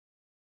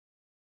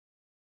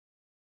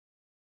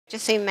Yo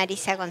soy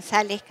Marisa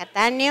González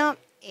Cataño,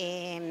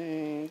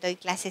 doy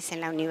clases en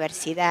la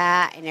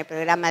universidad en el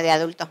programa de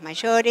adultos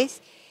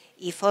mayores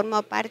y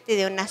formo parte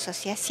de una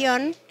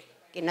asociación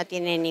que no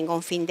tiene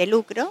ningún fin de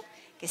lucro,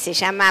 que se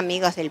llama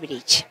Amigos del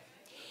Bridge.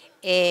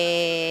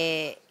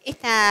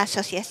 Esta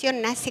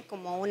asociación nace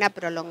como una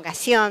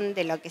prolongación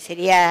de lo que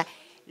serían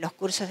los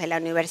cursos de la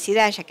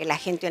universidad, ya que la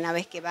gente una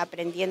vez que va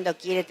aprendiendo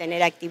quiere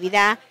tener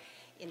actividad.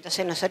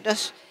 Entonces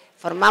nosotros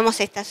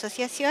formamos esta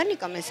asociación y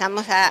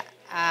comenzamos a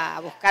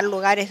buscar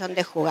lugares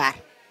donde jugar.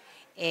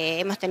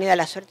 Hemos tenido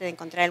la suerte de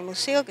encontrar el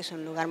museo, que es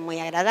un lugar muy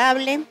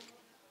agradable.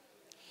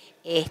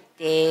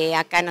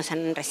 Acá nos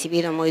han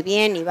recibido muy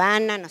bien,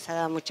 Ivana nos ha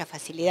dado muchas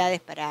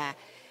facilidades para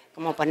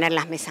como poner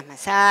las mesas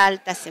más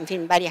altas, en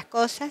fin, varias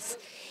cosas.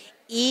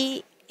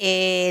 Y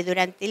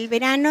durante el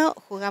verano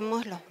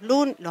jugamos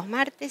los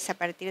martes a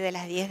partir de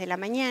las 10 de la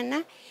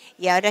mañana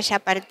y ahora ya a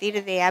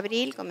partir de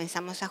abril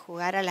comenzamos a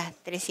jugar a las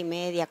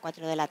 3:30,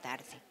 4 de la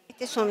tarde.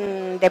 Este es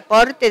un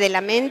deporte de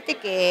la mente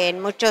que en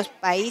muchos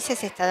países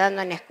se está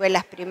dando en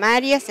escuelas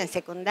primarias, en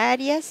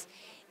secundarias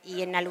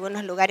y en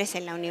algunos lugares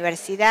en la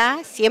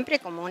universidad, siempre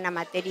como una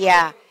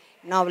materia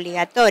no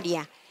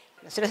obligatoria.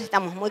 Nosotros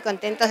estamos muy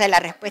contentos de la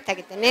respuesta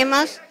que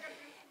tenemos.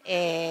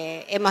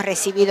 Hemos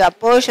recibido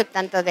apoyo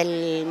tanto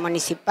del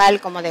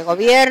municipal como de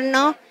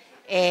gobierno.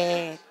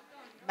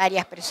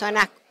 Varias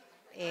personas,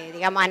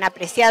 digamos, han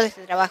apreciado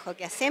este trabajo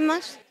que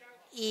hacemos.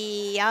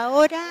 Y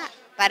ahora,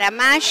 para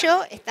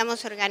mayo,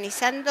 estamos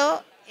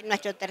organizando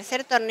nuestro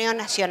tercer torneo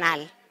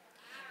nacional.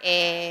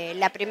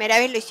 La primera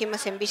vez lo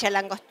hicimos en Villa La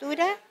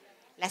Angostura,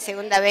 la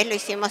segunda vez lo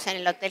hicimos en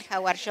el Hotel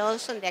Howard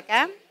Johnson de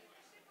acá,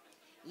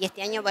 y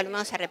este año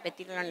volvemos a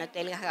repetirlo en el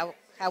Hotel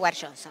Howard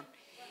Johnson.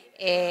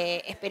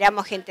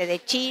 Esperamos gente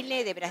de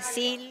Chile, de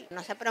Brasil,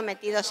 nos ha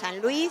prometido San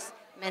Luis,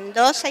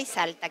 Mendoza y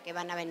Salta que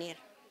van a venir.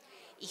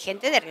 Y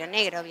gente de Río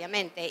Negro,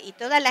 obviamente, y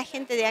toda la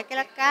gente de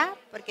acá,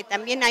 porque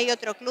también hay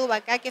otro club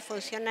acá que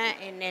funciona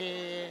en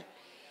el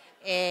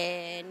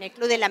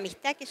Club de la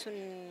Amistad, que es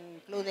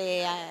un club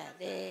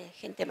de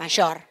gente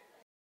mayor.